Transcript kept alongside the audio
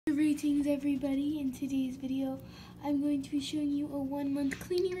Greetings everybody. In today's video I'm going to be showing you a 1 month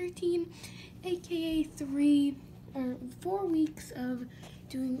cleaning routine, aka 4 weeks of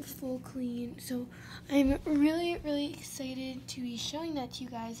doing full clean. So I'm really excited to be showing that to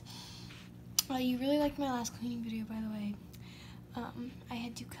you guys. You really liked my last cleaning video, by the way. I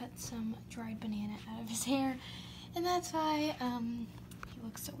had to cut some dried banana out of his hair, and that's why he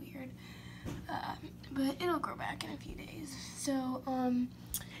looks so weird. But it'll grow back in a few days. So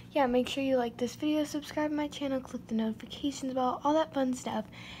yeah, make sure you like this video, subscribe to my channel, click the notifications bell, all that fun stuff,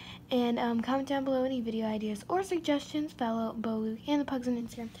 and comment down below any video ideas or suggestions. Follow Bo Luke and the Pugs on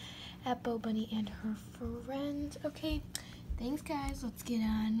Instagram at Bo Bunny and her friends. Okay, thanks guys. Let's get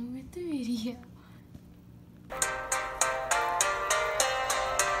on with the video.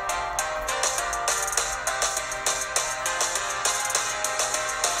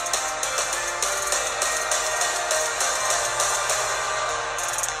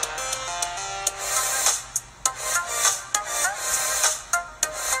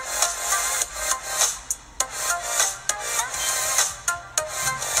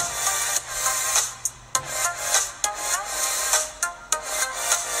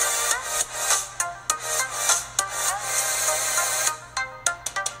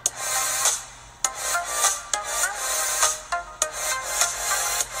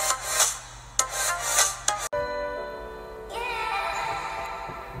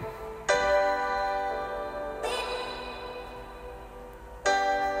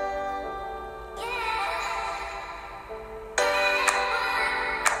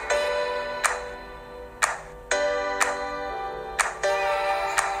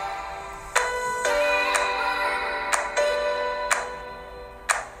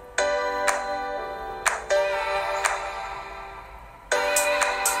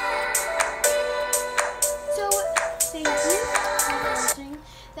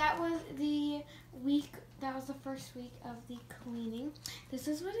 That was the first week of the cleaning. This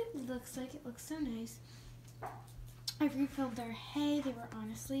is what it looks like. It looks so nice. I refilled their hay. They were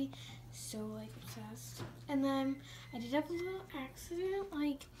honestly so obsessed. And then I did have a little accident,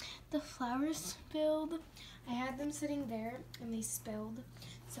 like the flowers spilled. I had them sitting there and they spilled.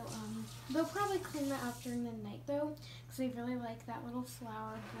 So they'll probably clean that up during the night though, because they really like that little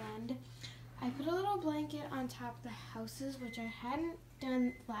flower blend. I put a little blanket on top of the houses, which I hadn't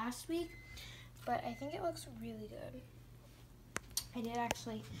done last week, but I think it looks really good. I did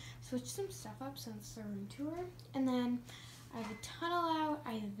actually switch some stuff up since the room tour. And then I have a tunnel out.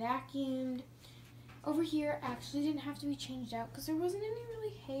 I vacuumed. Over here actually didn't have to be changed out because there wasn't any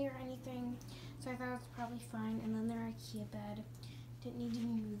really hay or anything. So I thought it was probably fine. And then their IKEA bed didn't need to be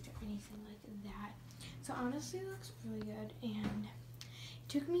moved or anything like that. So honestly it looks really good. And it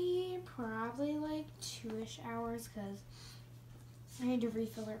took me probably like 2-ish hours because I had to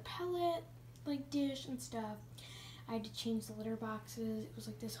refill their pellet dish and stuff. I had to change the litter boxes. It was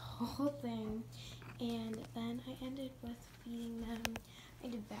like this whole thing. And then I ended with feeding them. I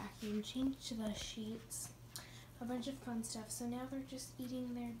had to vacuum, change the sheets, a bunch of fun stuff. So now they're just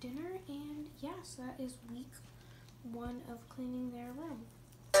eating their dinner, and yeah, so that is week 1 of cleaning their room.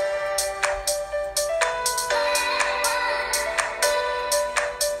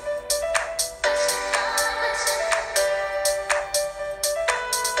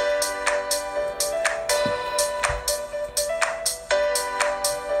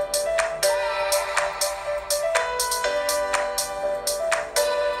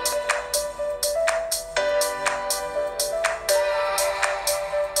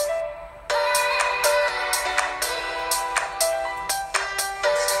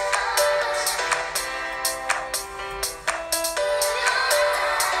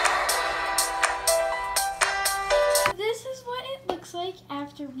 Like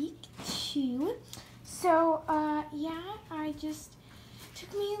after week 2. So yeah, I just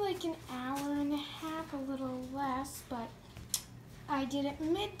took me like an hour and a half, a little less, but I did it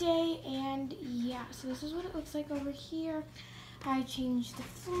midday. And yeah, so this is what it looks like over here. I changed the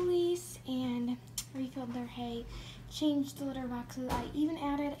fleece and refilled their hay, changed the litter boxes. I even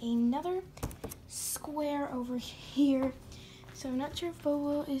added another square over here. So I'm not sure if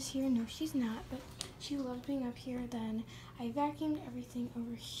Bobo is here. No, she's not, but she loved being up here. Then I vacuumed everything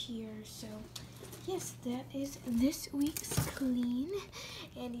over here. So yes, that is this week's clean.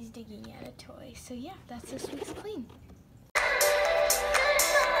 And he's digging at a toy. So yeah, that's this week's clean.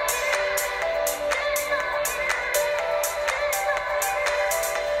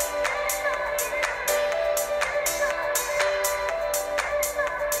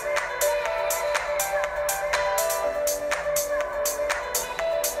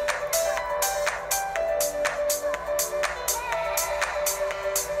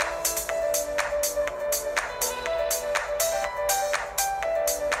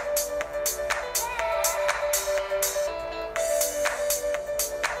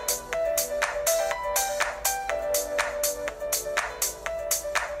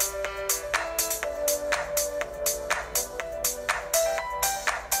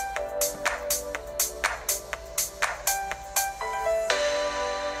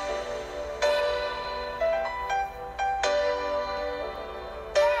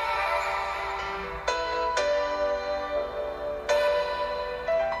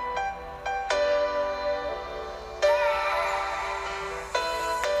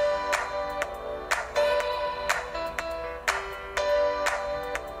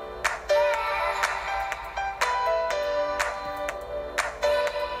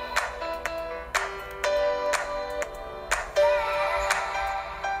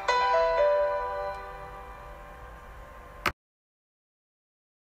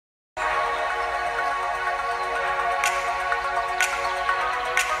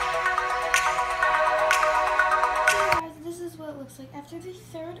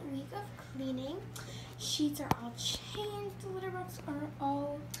 of cleaning. Sheets are all changed. The litter box are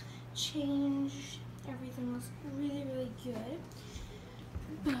all changed. Everything looks really, really good.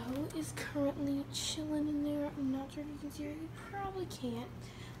 Bo is currently chilling in there. I'm not sure if you can see her. You probably can't.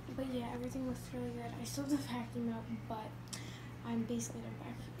 But yeah, everything looks really good. I still have the vacuum out, but I'm basically done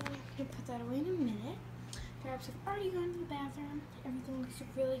vacuuming. I'm going to put that away in a minute. The rabbits have already gone to the bathroom. Everything looks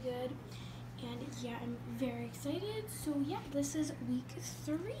really good. And yeah, I'm very excited. So yeah, this is week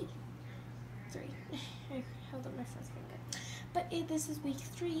 3. I held up my first finger. But this is week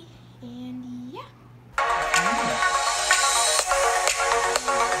 3, and yeah.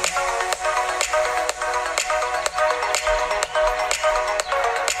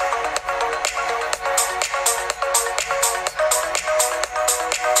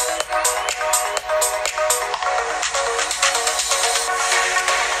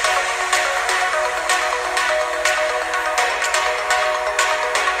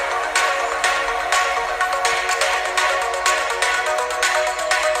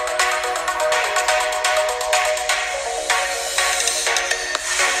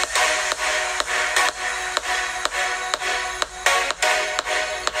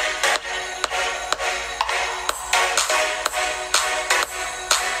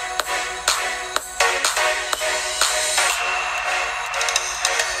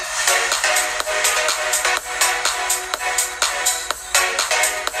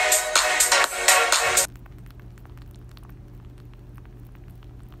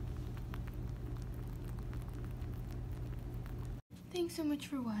 Thanks so much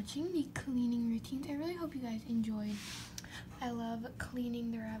for watching the cleaning routines. I really hope you guys enjoyed. I love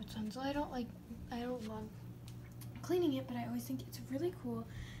cleaning the rabbit's tunnel. I don't love cleaning it, but I always think it's really cool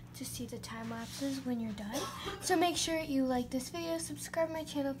to see the time lapses when you're done. So make sure you like this video, subscribe to my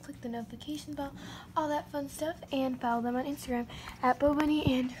channel, click the notification bell, all that fun stuff, and follow them on Instagram at Bo Bunny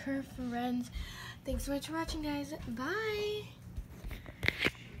and her friends. Thanks so much for watching, guys. Bye.